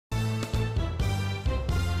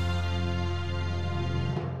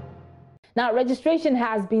Now, registration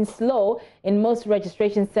has been slow in most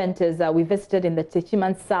registration centers we visited in the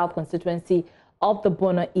Techiman South Constituency of the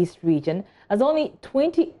Bono East region, as only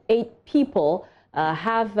 28 people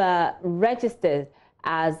have registered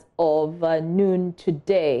as of noon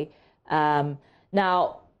today.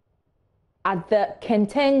 Now, at the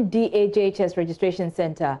Kenten DAJHS Registration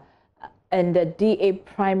Center and the DA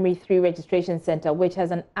Primary 3 Registration Center, which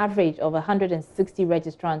has an average of 160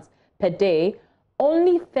 registrants per day,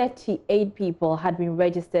 only 38 people had been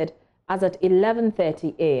registered as at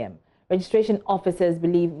 11:30 a.m. Registration officers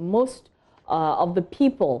believe most of the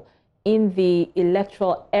people in the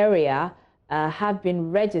electoral area have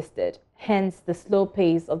been registered, hence the slow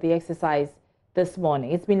pace of the exercise this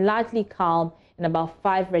morning. It's been largely calm in about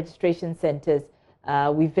 5 registration centers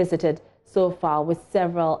we visited so far, with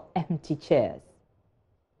several empty chairs.